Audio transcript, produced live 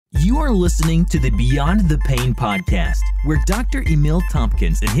You are listening to the Beyond the Pain podcast, where Dr. Emil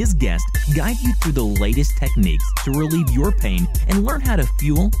Tompkins and his guests guide you through the latest techniques to relieve your pain and learn how to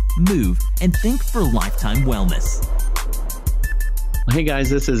fuel, move, and think for lifetime wellness. Hey guys,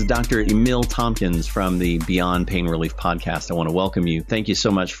 this is Dr. Emil Tompkins from the Beyond Pain Relief podcast. I want to welcome you. Thank you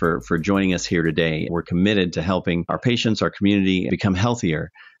so much for joining us here today. We're committed to helping our patients, our community become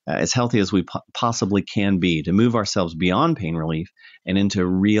healthier, as healthy as we possibly can be, to move ourselves beyond pain relief and into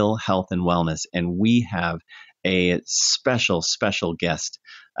real health and wellness. And we have a special guest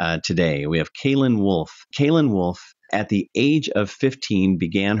today. We have Kalyn Wolf. Kalyn Wolf, at the age of 15,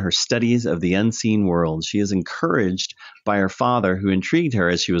 began her studies of the unseen world. She is encouraged by her father, who intrigued her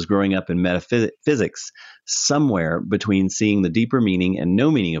as she was growing up in metaphysics. Somewhere between seeing the deeper meaning and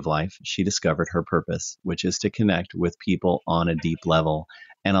no meaning of life, she discovered her purpose, which is to connect with people on a deep level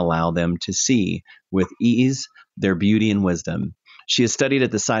and allow them to see with ease their beauty and wisdom. She has studied at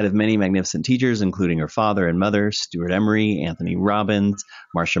the side of many magnificent teachers, including her father and mother, Stuart Emery, Anthony Robbins,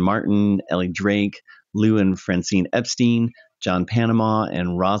 Marsha Martin, Ellie Drake, Lou and Francine Epstein, John Panama,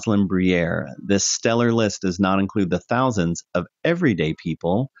 and Rosalind Briere. This stellar list does not include the thousands of everyday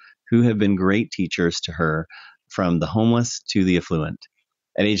people who have been great teachers to her, from the homeless to the affluent.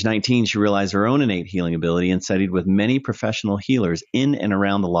 At age 19, she realized her own innate healing ability and studied with many professional healers in and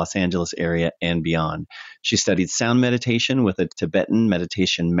around the Los Angeles area and beyond. She studied sound meditation with a Tibetan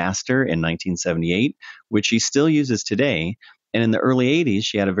meditation master in 1978, which she still uses today. And in the early 80s,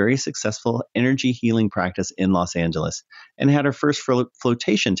 she had a very successful energy healing practice in Los Angeles and had her first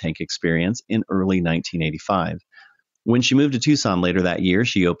flotation tank experience in early 1985. When she moved to Tucson later that year,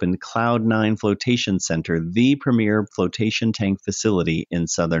 she opened Cloud9 Flotation Center, the premier flotation tank facility in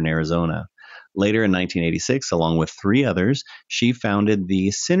southern Arizona. Later in 1986, along with three others, she founded the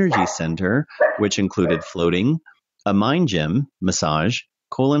Synergy Center, which included floating, a mind gym, massage,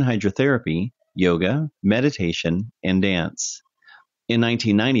 colon hydrotherapy, yoga, meditation, and dance. In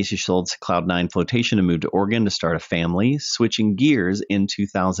 1990, she sold Cloud9 Flotation and moved to Oregon to start a family. Switching gears in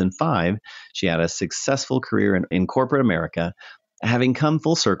 2005, she had a successful career in corporate America. Having come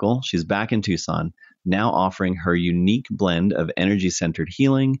full circle, she's back in Tucson, now offering her unique blend of energy-centered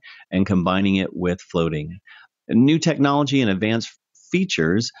healing and combining it with floating. New technology and advanced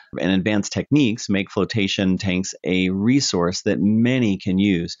features and advanced techniques make flotation tanks a resource that many can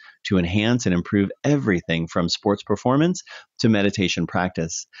use to enhance and improve everything from sports performance to meditation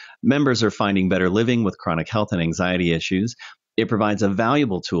practice. Members are finding better living with chronic health and anxiety issues. It provides a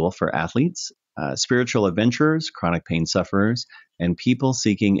valuable tool for athletes, spiritual adventurers, chronic pain sufferers, and people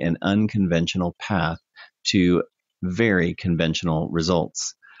seeking an unconventional path to very conventional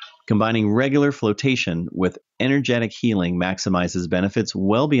results. Combining regular flotation with energetic healing maximizes benefits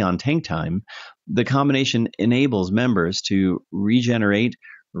well beyond tank time. The combination enables members to regenerate,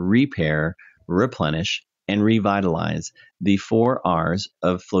 repair, replenish, and revitalize, the 4 R's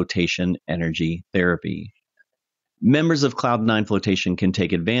of flotation energy therapy. Members of Cloud9 Flotation can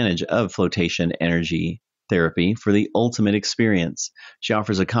take advantage of flotation energy therapy for the ultimate experience. She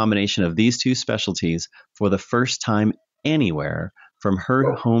offers a combination of these two specialties for the first time anywhere from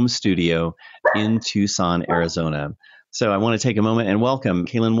her home studio in Tucson, Arizona. So I want to take a moment and welcome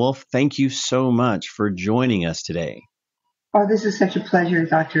Kalyn Wolf. Thank you so much for joining us today. Oh, this is such a pleasure,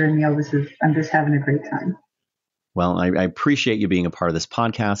 Dr. Emil. I'm just having a great time. Well, I appreciate you being a part of this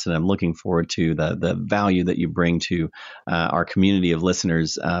podcast, and I'm looking forward to the value that you bring to our community of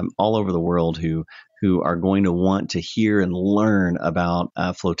listeners all over the world who are going to want to hear and learn about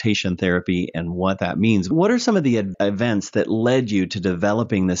flotation therapy and what that means. What are some of the events that led you to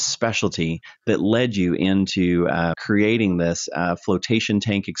developing this specialty, that led you into creating this flotation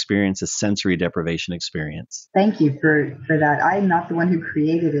tank experience, a sensory deprivation experience? Thank you for that. I'm not the one who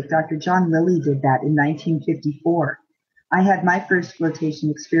created it. Dr. John Lilly did that in 1954. I had my first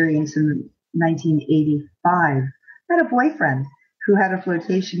flotation experience in 1985. I had a boyfriend who had a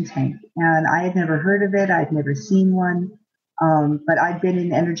flotation tank, and I had never heard of it. I'd never seen one, but I'd been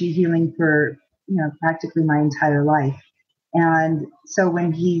in energy healing for practically my entire life. And so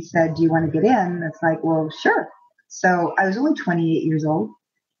when he said, "Do you want to get in?" It's like, well, sure. So I was only 28 years old,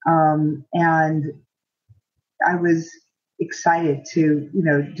 and I was excited to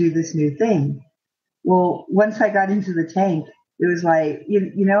do this new thing. Well, once I got into the tank, it was like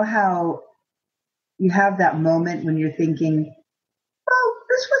you know how you have that moment when you're thinking,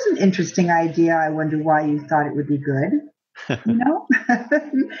 this was an interesting idea. I wonder why you thought it would be good.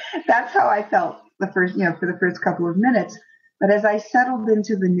 That's how I felt for the first couple of minutes. But as I settled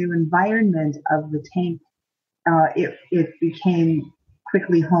into the new environment of the tank, it became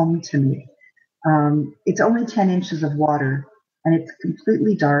quickly home to me. It's only 10 inches of water, and it's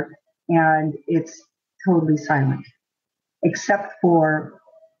completely dark and it's totally silent, except for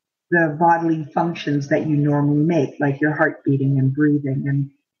the bodily functions that you normally make, like your heart beating and breathing and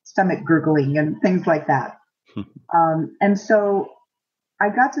stomach gurgling and things like that. And so I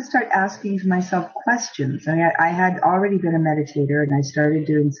got to start asking myself questions. I had already been a meditator, and I started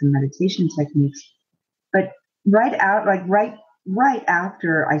doing some meditation techniques. But right after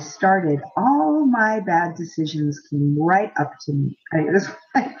I started, all my bad decisions came right up to me. It was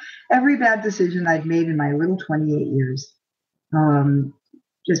like every bad decision I'd made in my little 28 years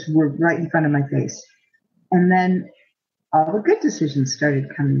just were right in front of my face. And then all the good decisions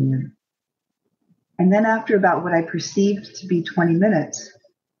started coming in. And then after about what I perceived to be 20 minutes,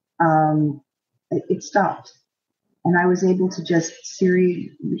 it stopped. And I was able to just really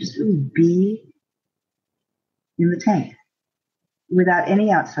be in the tank without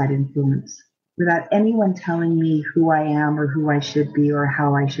any outside influence, without anyone telling me who I am or who I should be or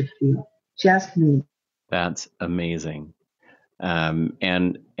how I should feel. Just me. That's amazing.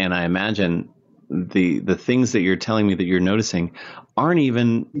 And I imagine the things that you're telling me that you're noticing aren't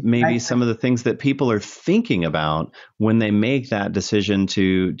even maybe some of the things that people are thinking about when they make that decision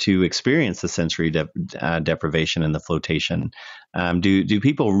to experience the sensory deprivation and the flotation. Do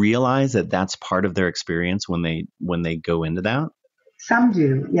people realize that that's part of their experience when they go into that? Some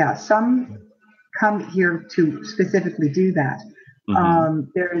do, yeah. Some come here to specifically do that.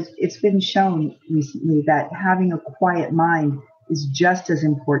 It's been shown recently that having a quiet mind is just as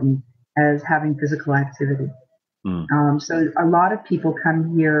important as having physical activity. So a lot of people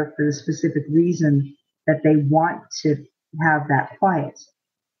come here for the specific reason that they want to have that quiet.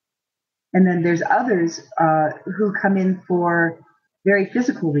 And then there's others who come in for very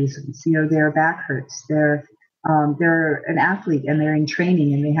physical reasons. Their back hurts, they're an athlete and they're in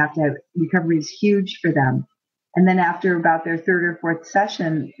training and they have to have recovery is huge for them. And then after about their third or fourth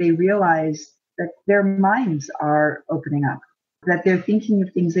session, they realize that their minds are opening up, that they're thinking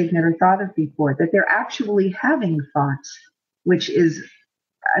of things they've never thought of before, that they're actually having thoughts, which is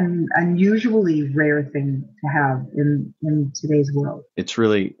an unusually rare thing to have in today's world. It's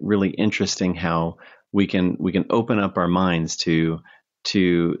really, really interesting how we can open up our minds to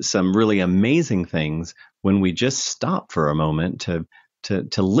some really amazing things when we just stop for a moment to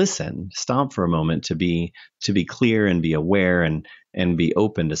listen, stop for a moment to be clear and be aware and be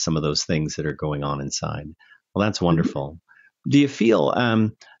open to some of those things that are going on inside. Well, that's wonderful. Do you feel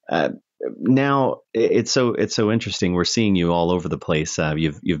now it's so interesting? We're seeing you all over the place.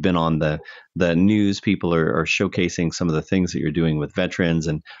 You've been on the news. People are showcasing some of the things that you're doing with veterans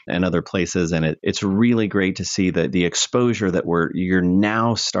and other places, and it's really great to see the exposure that you're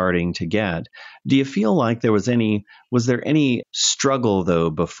now starting to get. Do you feel like was there any struggle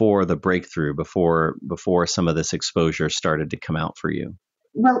though before the breakthrough, before some of this exposure started to come out for you?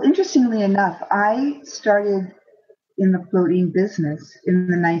 Well, interestingly enough, I started in the floating business in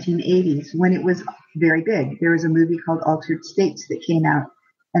the 1980s when it was very big. There was a movie called Altered States that came out,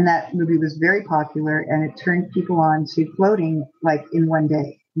 and that movie was very popular, and it turned people on to floating like in one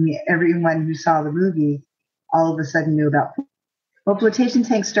day. Everyone who saw the movie all of a sudden knew about floating. Well, flotation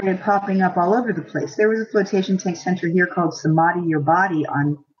tanks started popping up all over the place. There was a flotation tank center here called Samadhi Your Body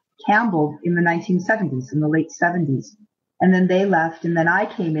on Campbell in the 1970s, in the late 70s. And then they left, and then I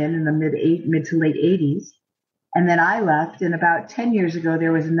came in the mid to late 80s. And then I left, and about 10 years ago,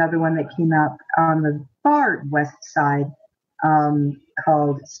 there was another one that came out on the far west side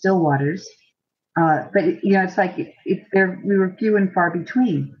called Stillwaters. But it's like we were few and far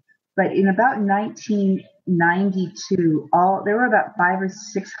between. But in about 1992, there were about 500 or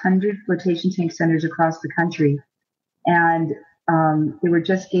 600 flotation tank centers across the country, and they were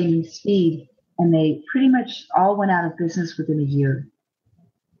just gaining speed, and they pretty much all went out of business within a year.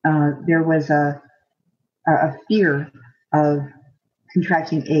 There was a fear of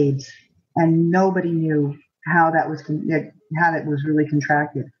contracting AIDS, and nobody knew how that was really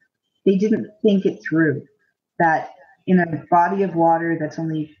contracted. They didn't think it through, that in a body of water that's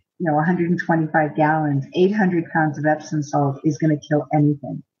only 125 gallons, 800 pounds of Epsom salt is going to kill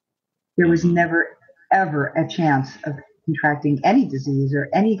anything. There was never ever a chance of contracting any disease or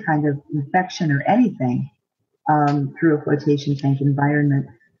any kind of infection or anything through a flotation tank environment.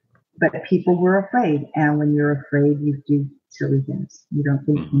 But people were afraid, and when you're afraid, you do silly things. You don't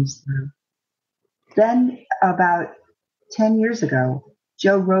think things through. Then about 10 years ago,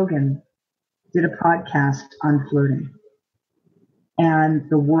 Joe Rogan did a podcast on floating, and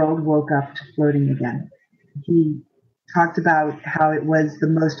the world woke up to floating again. He talked about how it was the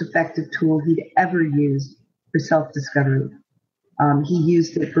most effective tool he'd ever used for self-discovery. He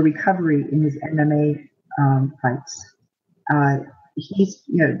used it for recovery in his MMA fights. He's,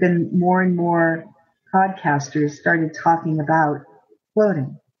 then more and more podcasters started talking about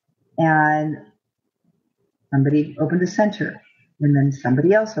floating, and somebody opened a center, and then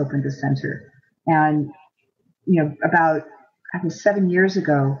somebody else opened a center. And, about 7 years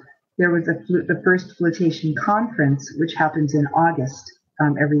ago, there was the first flotation conference, which happens in August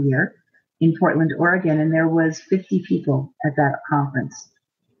every year in Portland, Oregon. And there was 50 people at that conference.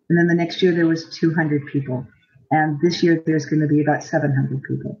 And then the next year there was 200 people. And this year there's going to be about 700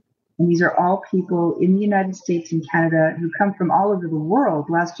 people. And these are all people in the United States and Canada who come from all over the world.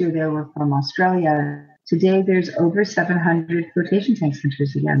 Last year they were from Australia. Today there's over 700 flotation tank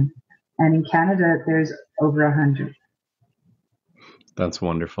centers again. And in Canada there's over 100. That's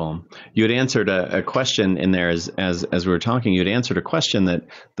wonderful. You had answered a question in there as we were talking. You had answered a question that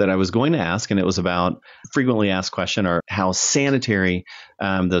I was going to ask, and it was about frequently asked question, or how sanitary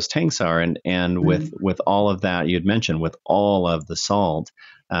those tanks are. And with all of that, you had mentioned with all of the salt,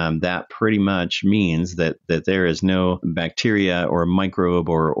 that pretty much means that there is no bacteria or microbe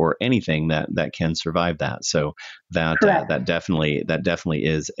or anything that can survive that. So that definitely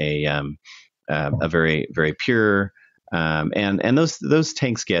is a very, very pure. And those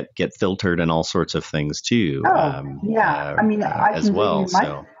tanks get filtered and all sorts of things too. Yeah. I can as well.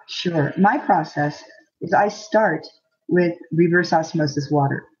 Sure. My process is I start with reverse osmosis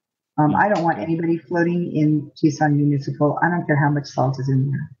water. I don't want anybody floating in Tucson Municipal. I don't care how much salt is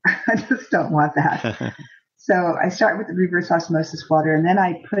in there. I just don't want that. So I start with the reverse osmosis water, and then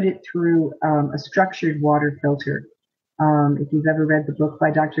I put it through a structured water filter. If you've ever read the book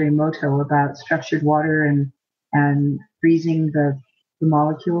by Dr. Emoto about structured water and freezing the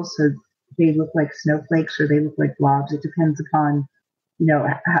molecules so they look like snowflakes or they look like blobs. It depends upon,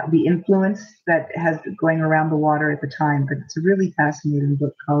 how, the influence that has going around the water at the time. But it's a really fascinating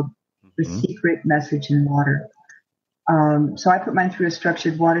book called The Secret Message in Water. So I put mine through a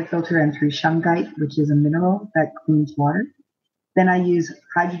structured water filter and through shungite, which is a mineral that cleans water. Then I use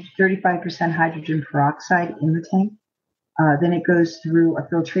 35% hydrogen peroxide in the tank. Then it goes through a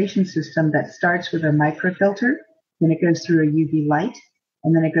filtration system that starts with a microfilter. Then it goes through a UV light,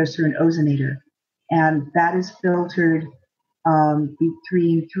 and then it goes through an ozonator. And that is filtered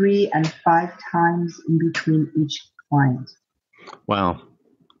between 3 and 5 times in between each client. Wow.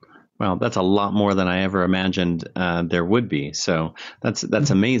 Well, that's a lot more than I ever imagined there would be. So that's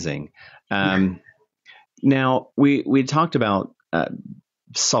amazing. Now we talked about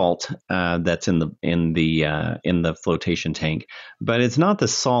salt that's in the flotation tank, but it's not the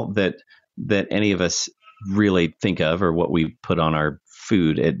salt that any of us really think of, or what we put on our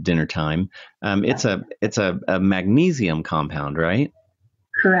food at dinner time. It's a magnesium compound, right?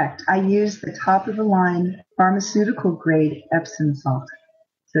 Correct. I use the top of the line pharmaceutical grade Epsom salt.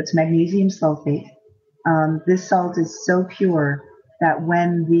 So it's magnesium sulfate. This salt is so pure that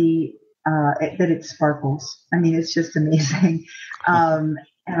when that it sparkles. I mean, it's just amazing.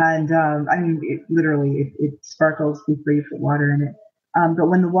 It sparkles before you put water in it. But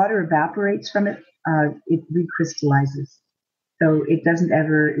when the water evaporates from it, it recrystallizes. So it doesn't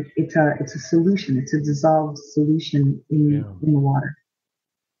ever, it's a solution. It's a dissolved solution in the water.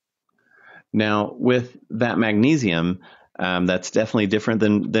 Now, with that magnesium, that's definitely different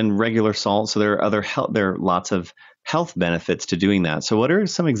than regular salt. So there are lots of health benefits to doing that. So what are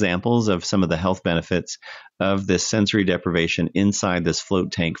some examples of some of the health benefits of this sensory deprivation inside this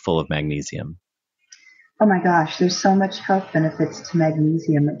float tank full of magnesium? Oh my gosh, there's so much health benefits to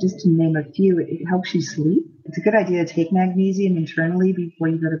magnesium. Just to name a few, it helps you sleep. It's a good idea to take magnesium internally before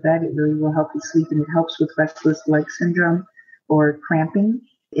you go to bed. It really will help you sleep, and it helps with restless leg syndrome or cramping.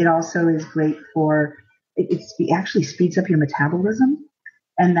 It also is great for, it actually speeds up your metabolism.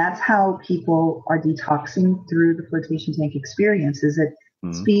 And that's how people are detoxing through the flotation tank experience, is it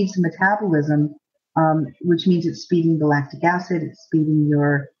speeds metabolism, which means it's speeding the lactic acid, it's speeding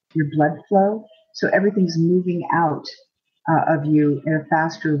your blood flow. So everything's moving out of you at a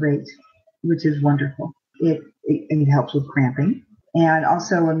faster rate, which is wonderful. It helps with cramping. And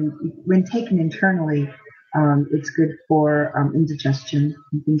also, when taken internally, it's good for indigestion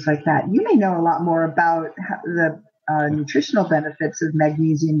and things like that. You may know a lot more about the nutritional benefits of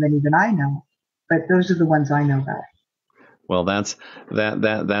magnesium than even I know, but those are the ones I know about. Well, that's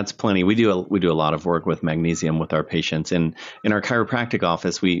plenty. We do a lot of work with magnesium with our patients, and in our chiropractic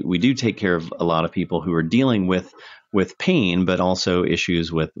office, we do take care of a lot of people who are dealing with pain, but also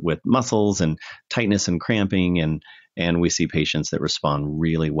issues with muscles and tightness and cramping, And we see patients that respond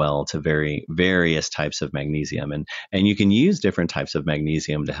really well to various types of magnesium. And you can use different types of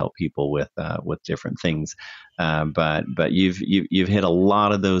magnesium to help people with different things. But you've hit a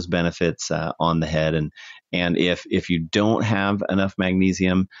lot of those benefits on the head. And if you don't have enough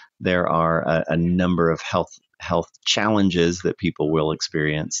magnesium, there are a number of health challenges that people will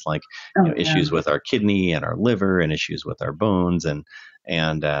experience, like issues with our kidney and our liver, and issues with our bones, and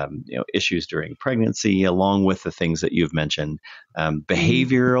issues during pregnancy, along with the things that you've mentioned,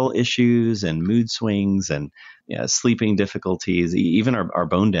 behavioral issues and mood swings and sleeping difficulties. Even our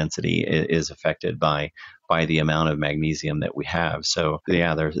bone density is affected by the amount of magnesium that we have. So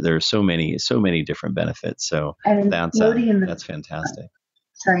there's so many different benefits. So that's fantastic.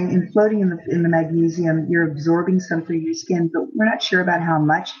 In floating in the magnesium, you're absorbing some through your skin, but we're not sure about how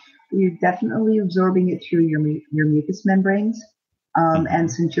much. You're definitely absorbing it through your mucous membranes.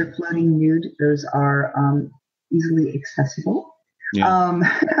 And since you're floating nude, those are easily accessible. Yeah.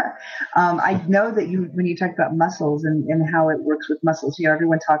 I know that when you talk about muscles and how it works with muscles,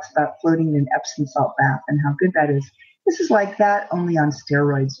 everyone talks about floating in an Epsom salt bath and how good that is. This is like that, only on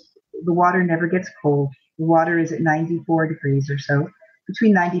steroids. The water never gets cold. The water is at 94 degrees or so,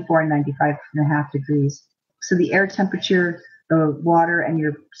 between 94 and 95.5 degrees. So the air temperature, the water, and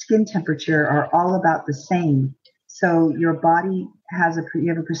your skin temperature are all about the same. So your body you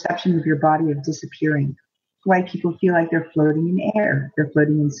have a perception of your body of disappearing. That's why people feel like they're floating in air. They're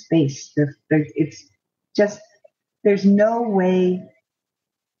floating in space. It's just, there's no way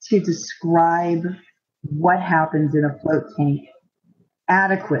to describe what happens in a float tank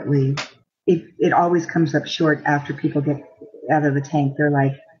adequately. It always comes up short after people get out of the tank. They're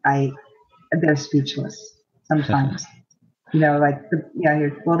like, they're speechless sometimes. Well,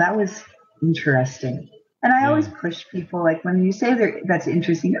 that was interesting. And I always push people, like when you say that's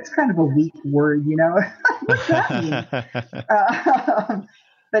interesting, that's kind of a weak word, What's that mean?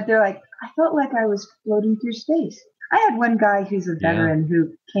 But they're like, I felt like I was floating through space. I had one guy who's a veteran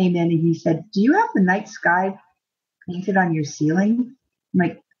who came in and he said, do you have the night sky painted on your ceiling? I'm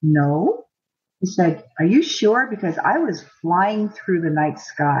like, no. He said, are you sure? Because I was flying through the night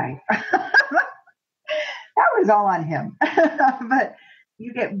sky. That was all on him. But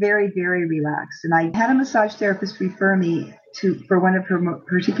you get very, very relaxed. And I had a massage therapist refer me for one of her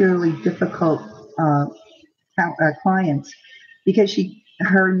particularly difficult clients, because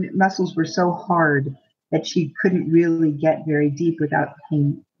her muscles were so hard that she couldn't really get very deep without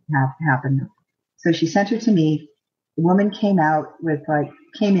pain happening. So she sent her to me. The woman came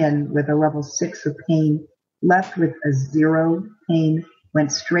in with a level 6 of pain, left with a 0 pain,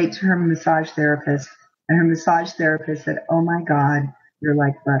 went straight to her massage therapist, and her massage therapist said, oh my God, you're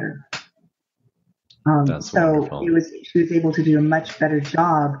like butter. So wonderful. She was able to do a much better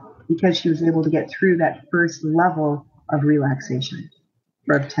job because she was able to get through that first level of relaxation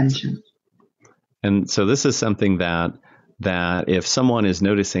or of tension. And so this is something that if someone is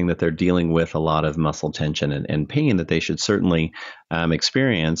noticing that they're dealing with a lot of muscle tension and pain, that they should certainly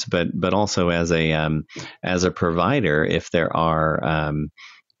experience, but also as a provider, if there are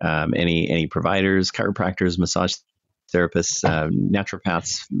any providers, chiropractors, massage therapists,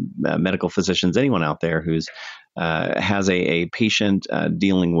 naturopaths, medical physicians, anyone out there who's has a patient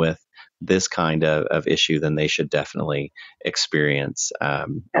dealing with this kind of issue, then they should definitely experience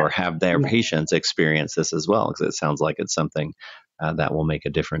or have their patients experience this as well, because it sounds like it's something that will make a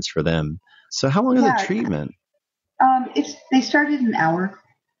difference for them. So how long is the treatment? They started an hour.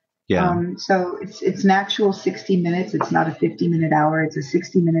 Yeah. So it's an actual 60 minutes. It's not a 50-minute hour. It's a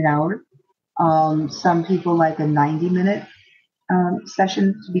 60-minute hour. Some people like a 90-minute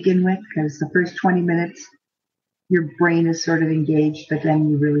session to begin with, because the first 20 minutes, your brain is sort of engaged, but then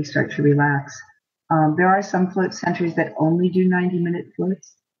you really start to relax. There are some float centers that only do 90-minute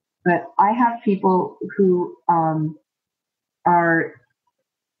floats, but I have people who are,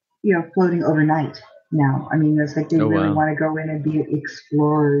 floating overnight now. I mean, it's like they really want to go in and be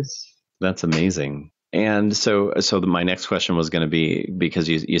explorers. That's amazing. And so my next question was going to be, because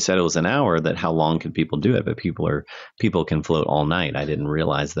you said it was an hour, that how long could people do it? But people can float all night. I didn't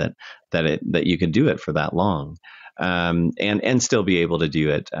realize that you could do it for that long, and still be able to do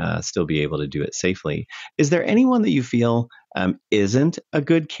it safely. Is there anyone that you feel isn't a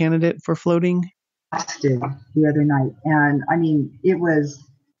good candidate for floating? Exhausted the other night, and I mean, it was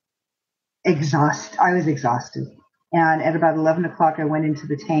exhausted. I was exhausted, and at about 11 o'clock, I went into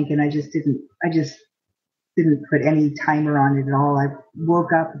the tank, and I just didn't put any timer on it at all. I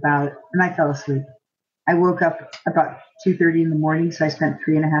woke up and I fell asleep. I woke up about 2:30 in the morning, so I spent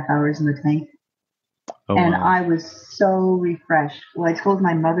 3.5 hours in the tank. Oh, and wow. I was so refreshed. Well, I told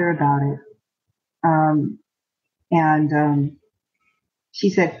my mother about it. And she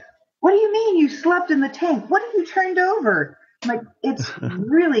said, "What do you mean you slept in the tank? What have you turned over?" I'm like, it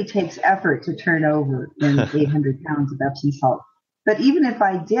really takes effort to turn over in 800 pounds of Epsom salt. But even if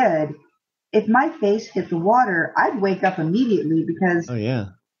I did, if my face hit the water, I'd wake up immediately because Oh, yeah.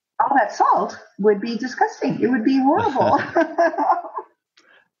 all that salt would be disgusting. It would be horrible.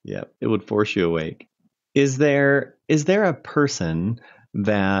 Yeah, it would force you awake. Is there a person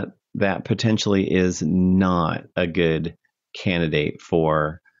that potentially is not a good candidate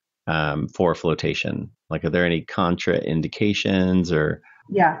for flotation? Like, are there any contraindications or?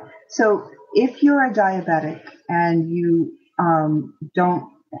 Yeah. So if you're a diabetic and you don't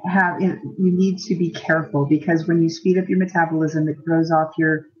have, you need to be careful because when you speed up your metabolism, it throws off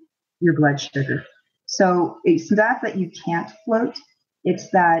your blood sugar. So it's not that you can't float. It's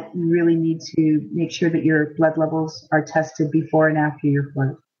that you really need to make sure that your blood levels are tested before and after your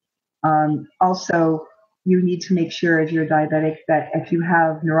float. Also, you need to make sure if you're a diabetic that if you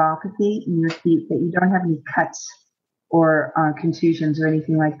have neuropathy in your feet, that you don't have any cuts or contusions or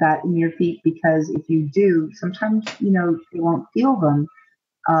anything like that in your feet, because if you do, sometimes, you won't feel them,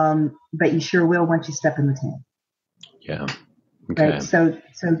 but you sure will once you step in the tank. Yeah. Okay. Right. So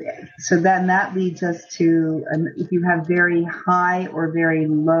then that leads us to, if you have very high or very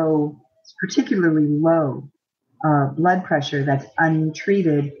low, particularly low blood pressure that's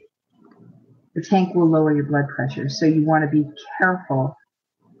untreated, the tank will lower your blood pressure. So you want to be careful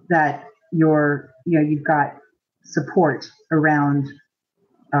that you've got support around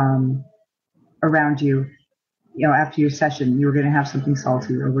you. After your session, you're going to have something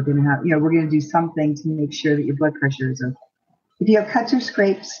salty, or we're going to do something to make sure that your blood pressure is okay. If you have cuts or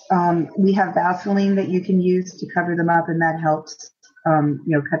scrapes, we have Vaseline that you can use to cover them up, and that helps,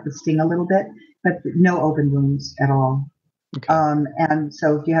 cut the sting a little bit, but no open wounds at all. Okay. And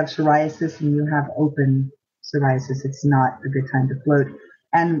so if you have psoriasis and you have open psoriasis, it's not a good time to float.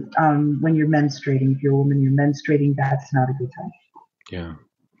 And when you're menstruating, if you're a woman, you're menstruating, that's not a good time. Yeah.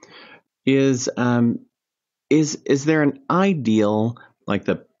 Is there an ideal, like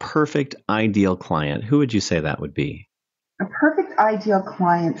the perfect ideal client? Who would you say that would be? A perfect ideal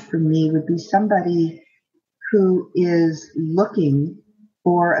client for me would be somebody who is looking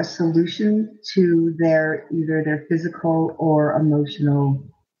for a solution to either their physical or emotional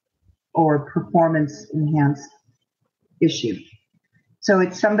or performance enhanced issue. So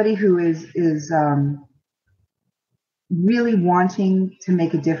it's somebody who is really wanting to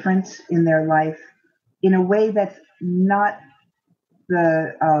make a difference in their life in a way that's not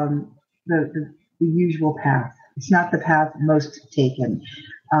the usual path. It's not the path most taken.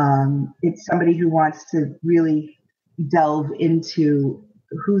 It's somebody who wants to really delve into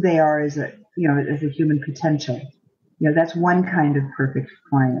who they are as a human potential. That's one kind of perfect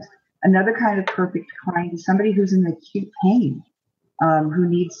client. Another kind of perfect client is somebody who's in acute pain, who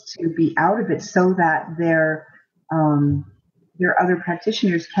needs to be out of it so that their other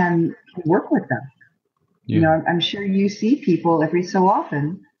practitioners can work with them. Yeah. I'm sure you see people every so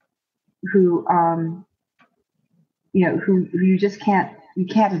often who you just can't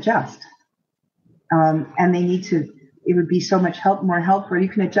adjust. And they need to, it would be so much more help where you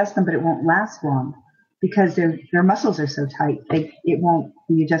can adjust them, but it won't last long because their muscles are so tight. The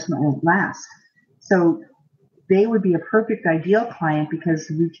adjustment won't last. So they would be a perfect ideal client because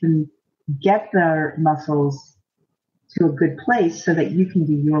we can get their muscles to a good place so that you can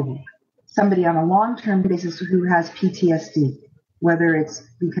do your work. Somebody on a long-term basis who has PTSD, whether it's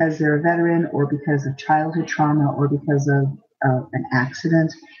because they're a veteran or because of childhood trauma or because of an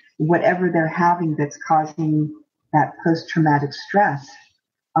accident, whatever they're having that's causing that post-traumatic stress,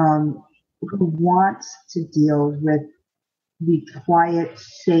 who wants to deal with the quiet,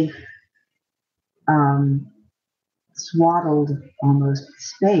 safe, swaddled almost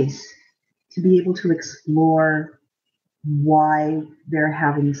space to be able to explore why they're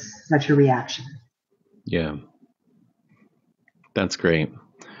having such a reaction. Yeah. That's great.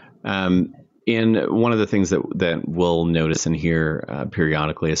 And one of the things that we'll notice and hear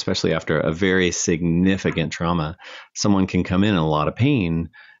periodically, especially after a very significant trauma, someone can come in a lot of pain,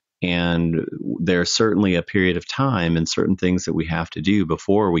 and there's certainly a period of time and certain things that we have to do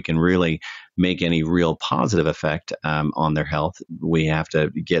before we can really make any real positive effect on their health. We have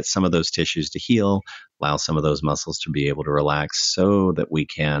to get some of those tissues to heal, allow some of those muscles to be able to relax so that we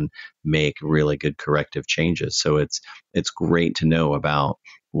can make really good corrective changes. So it's great to know about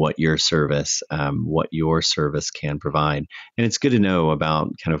what your service can provide. And it's good to know about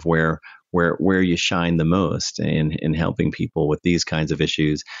kind of where you shine the most in helping people with these kinds of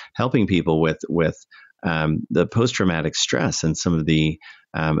issues, helping people with the post-traumatic stress and some of the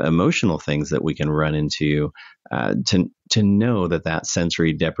emotional things that we can run into, to know that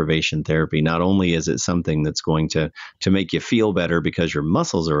sensory deprivation therapy, not only is it something that's going to make you feel better because your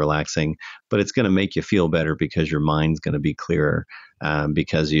muscles are relaxing, but it's going to make you feel better because your mind's going to be clearer,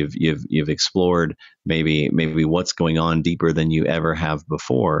 because you've explored maybe what's going on deeper than you ever have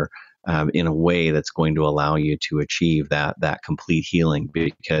before. In a way that's going to allow you to achieve that complete healing.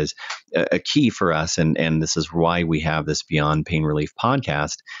 Because a key for us, and this is why we have this Beyond Pain Relief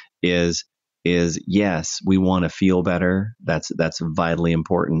podcast, is yes, we want to feel better. That's vitally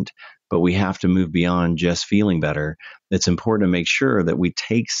important. But we have to move beyond just feeling better. It's important to make sure that we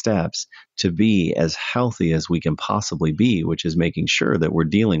take steps to be as healthy as we can possibly be, which is making sure that we're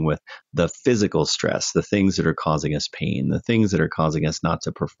dealing with the physical stress, the things that are causing us pain, the things that are causing us not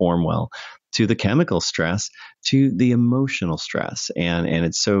to perform well, to the chemical stress, to the emotional stress. And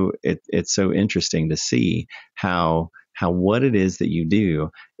it's so interesting to see how what it is that you do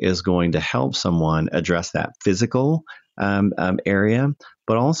is going to help someone address that physical area,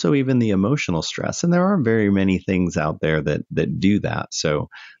 but also even the emotional stress. And there are very many things out there that do that. So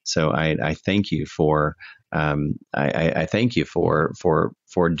I thank you for I thank you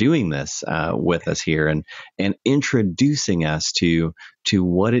for doing this with us here and introducing us to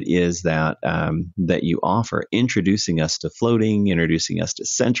what it is that you offer, introducing us to floating, introducing us to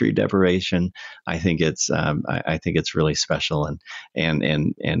sensory deprivation. I think it's really special,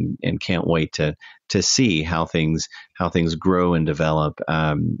 and can't wait to see how things grow and develop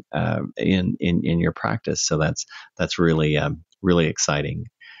in your practice. So that's really exciting.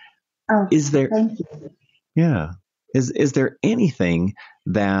 Oh, Is there? thank you. Yeah. Is there anything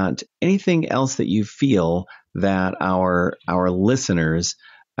else that you feel that our listeners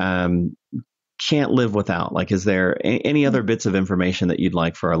can't live without? Like, is there any other bits of information that you'd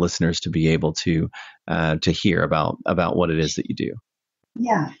like for our listeners to be able to hear about what it is that you do?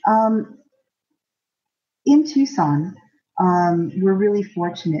 Yeah. In Tucson, we're really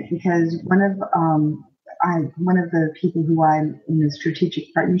fortunate because one of the people who I'm in a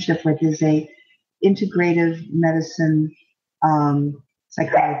strategic partnership with is a integrative medicine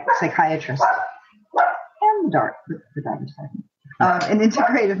psychiatrist. And dark, the dog is talking. An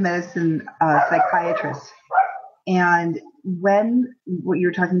integrative medicine psychiatrist. And when what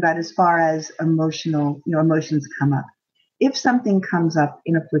you're talking about as far as emotions come up, if something comes up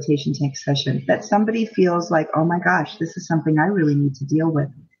in a flotation tank session that somebody feels like, oh my gosh, this is something I really need to deal with,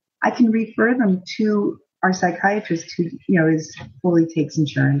 I can refer them to our psychiatrist who, fully takes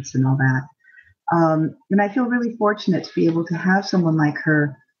insurance and all that. And I feel really fortunate to be able to have someone like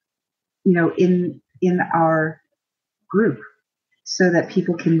her, in our group so that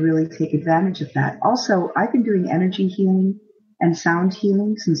people can really take advantage of that. Also, I've been doing energy healing and sound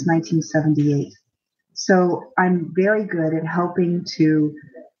healing since 1978. So I'm very good at helping to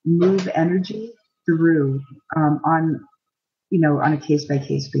move energy through on a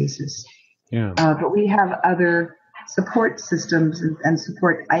case-by-case basis. Yeah. But we have other support systems and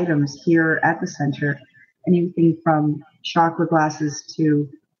support items here at the center, anything from chakra glasses to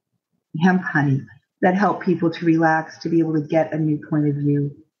hemp honey that help people to relax, to be able to get a new point of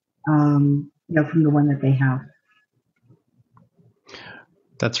view, from the one that they have.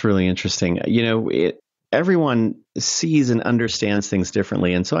 That's really interesting. Everyone sees and understands things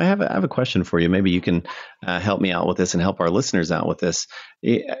differently. And so I have a question for you. Maybe you can help me out with this and help our listeners out with this.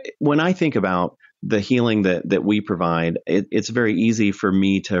 When I think about the healing that we provide, it's very easy for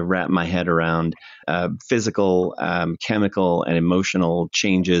me to wrap my head around physical, chemical, and emotional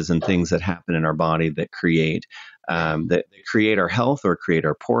changes and things that happen in our body that create our health or create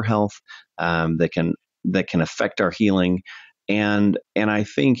our poor health, that can affect our healing. And I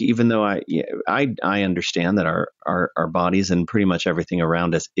think even though I understand that our bodies and pretty much everything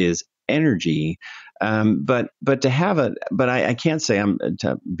around us is energy, but I can't say,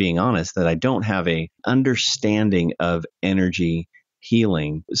 being honest, that I don't have a understanding of energy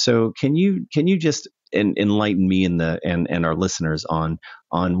healing. So can you just enlighten me and our listeners on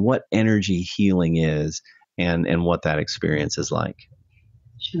what energy healing is and what that experience is like?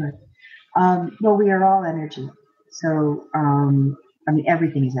 Sure. Well, we are all energy. So,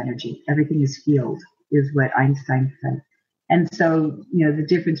 everything is energy. Everything is field, is what Einstein said. And so, the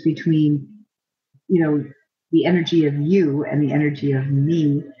difference between, the energy of you and the energy of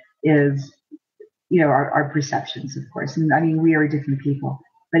me is, our perceptions, of course. And we are different people.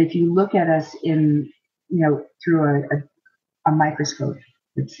 But if you look at us through a microscope,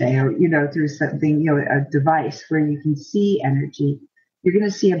 let's say, or, through something, a device where you can see energy, you're going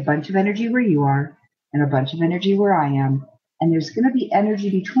to see a bunch of energy where you are and a bunch of energy where I am. And there's going to be energy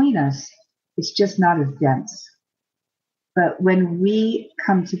between us It's just not as dense. But when we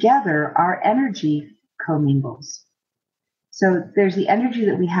come together, our energy commingles. So there's the energy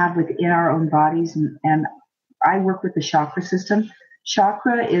that we have within our own bodies, and I work with the chakra system.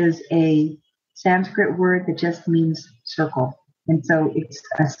 Chakra is a Sanskrit word that just means circle. And so it's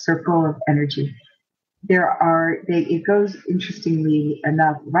a circle of energy. It goes, interestingly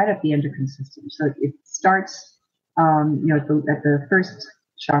enough, right up the endocrine system. So it starts, at the first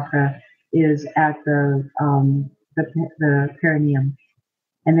chakra is at the perineum.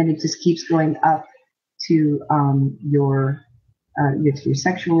 And then it just keeps going up to your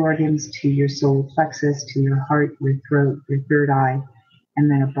sexual organs, to your solar plexus, to your heart, your throat, your third eye, and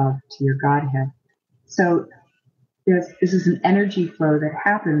then above to your Godhead. So this is an energy flow that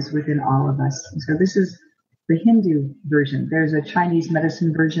happens within all of us. And so this is the Hindu version. There's a Chinese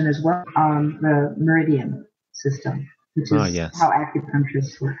medicine version as well, the meridian system, which is how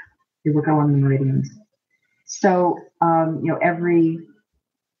acupuncturists work. They work along the meridians. So,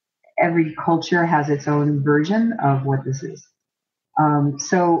 every culture has its own version of what this is.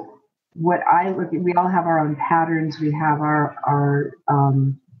 So what I look at, we all have our own patterns. We have our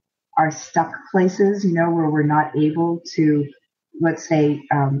stuck places, where we're not able to, let's say,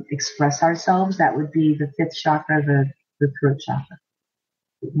 express ourselves. That would be the fifth chakra, the throat chakra.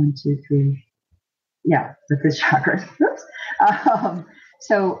 1, 2, 3. Yeah, the fifth chakra.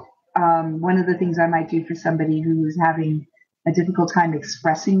 So one of the things I might do for somebody who is having a difficult time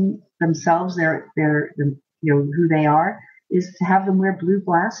expressing themselves, who they are, is to have them wear blue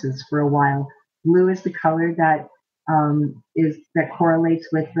glasses for a while. Blue is the color that correlates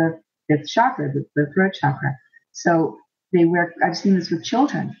with the fifth chakra, the throat chakra. So I've seen this with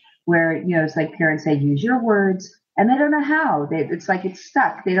children where, it's like parents say, use your words, and they don't know how. It's like it's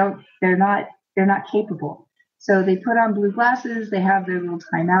stuck. They're not capable. So they put on blue glasses, they have their little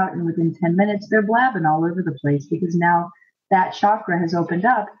timeout, and within 10 minutes, they're blabbing all over the place because now that chakra has opened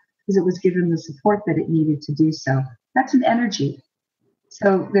up because it was given the support that it needed to do so. That's an energy.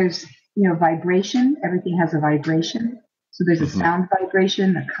 So there's, vibration. Everything has a vibration. So there's a sound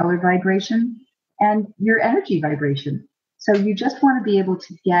vibration, a color vibration, and your energy vibration. So you just want to be able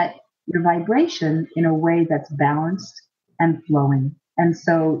to get your vibration in a way that's balanced and flowing. And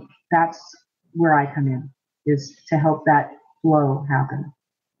so that's where I come in, is to help that flow happen.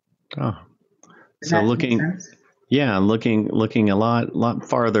 Oh, so looking a lot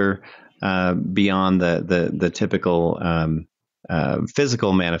farther beyond the typical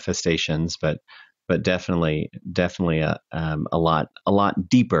physical manifestations, but definitely a lot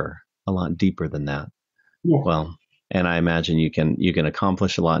deeper than that. Yes. Well, and I imagine you can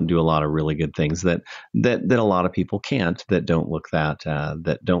accomplish a lot and do a lot of really good things that a lot of people can't, that don't look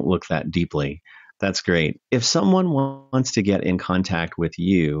that deeply. That's great. If someone wants to get in contact with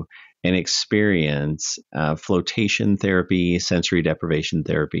you and experience flotation therapy, sensory deprivation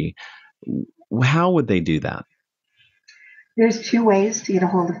therapy, how would they do that? There's 2 ways to get a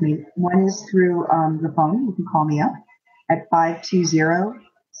hold of me. One is through the phone. You can call me up at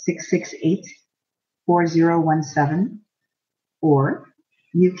 520-668-4017, or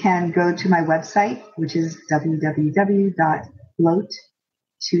you can go to my website, which is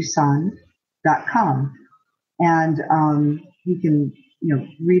www.floattucson.com, and you can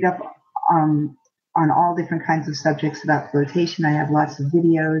read up on all different kinds of subjects about flotation. I have lots of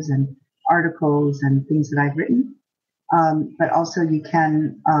videos and articles and things that I've written. But also you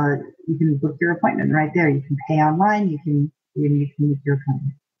can book your appointment right there. You can pay online. You can make your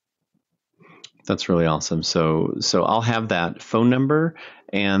appointment. That's really awesome. So I'll have that phone number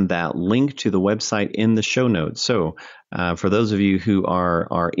and that link to the website in the show notes. So for those of you who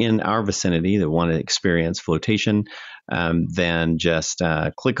are in our vicinity that want to experience flotation, then just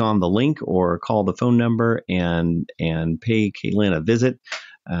click on the link or call the phone number and pay Kalyn a visit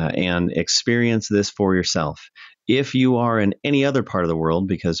and experience this for yourself. If you are in any other part of the world,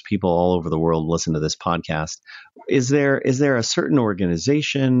 because people all over the world listen to this podcast, is there a certain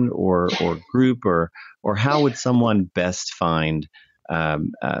organization or group or how would someone best find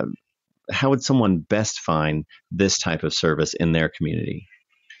this type of service in their community?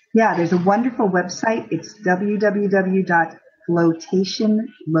 Yeah, there's a wonderful website. It's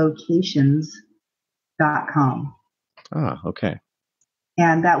www.flotationlocations.com. Ah, okay.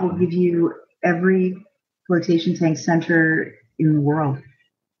 And that will give you every flotation tank center in the world.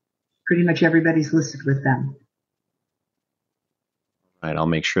 Pretty much everybody's listed with them. Right, I'll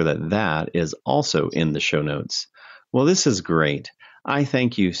make sure that is also in the show notes. Well, this is great. I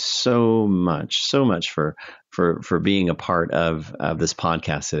thank you so much for being a part of this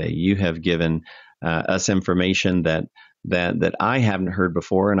podcast today. You have given us information that that I haven't heard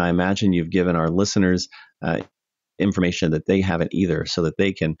before, and I imagine you've given our listeners information that they haven't either, so that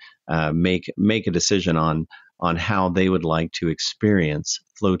they can make a decision on how they would like to experience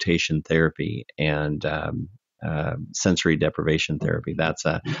flotation therapy and sensory deprivation therapy.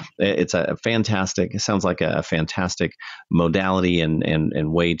 It's a fantastic. It sounds like a fantastic modality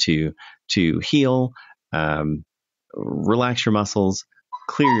and way to heal, relax your muscles,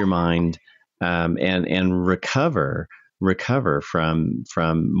 clear your mind, and recover from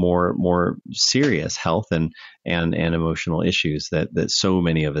more serious health and emotional issues that so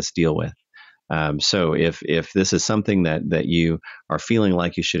many of us deal with. So if this is something that you are feeling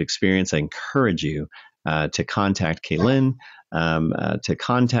like you should experience, I encourage you to contact Kalyn, to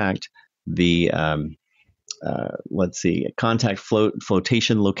contact the contact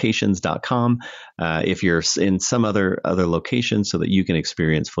flotationlocations.com if you're in some other location, so that you can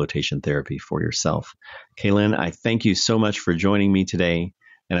experience flotation therapy for yourself. Kalyn, I thank you so much for joining me today,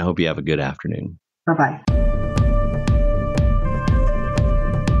 and I hope you have a good afternoon. Bye-bye.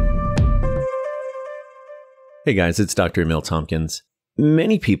 Hey guys, it's Dr. Emil Tompkins.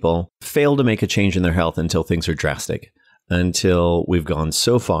 Many people fail to make a change in their health until things are drastic, until we've gone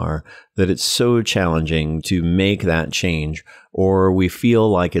so far that it's so challenging to make that change, or we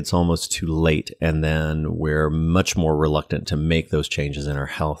feel like it's almost too late, and then we're much more reluctant to make those changes in our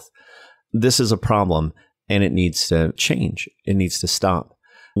health. This is a problem, and it needs to change. It needs to stop.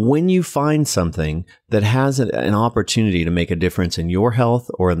 When you find something that has an opportunity to make a difference in your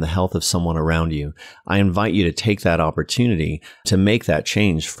health or in the health of someone around you, I invite you to take that opportunity to make that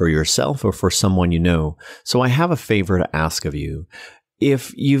change for yourself or for someone you know. So I have a favor to ask of you.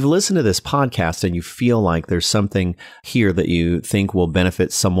 If you've listened to this podcast and you feel like there's something here that you think will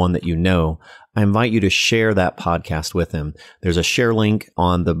benefit someone that you know, I invite you to share that podcast with them. There's a share link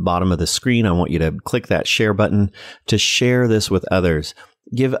on the bottom of the screen. I want you to click that share button to share this with others.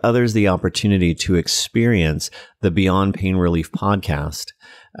 Give others the opportunity to experience the Beyond Pain Relief podcast.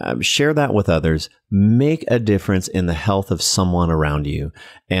 Share that with others. Make a difference in the health of someone around you.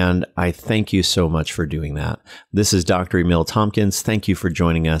 And I thank you so much for doing that. This is Dr. Emil Tompkins. Thank you for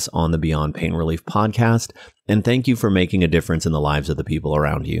joining us on the Beyond Pain Relief podcast. And thank you for making a difference in the lives of the people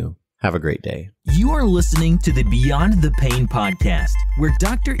around you. Have a great day. You are listening to the Beyond the Pain podcast, where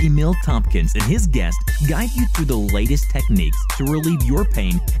Dr. Emil Tompkins and his guests guide you through the latest techniques to relieve your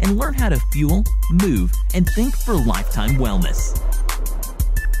pain and learn how to fuel, move, and think for lifetime wellness.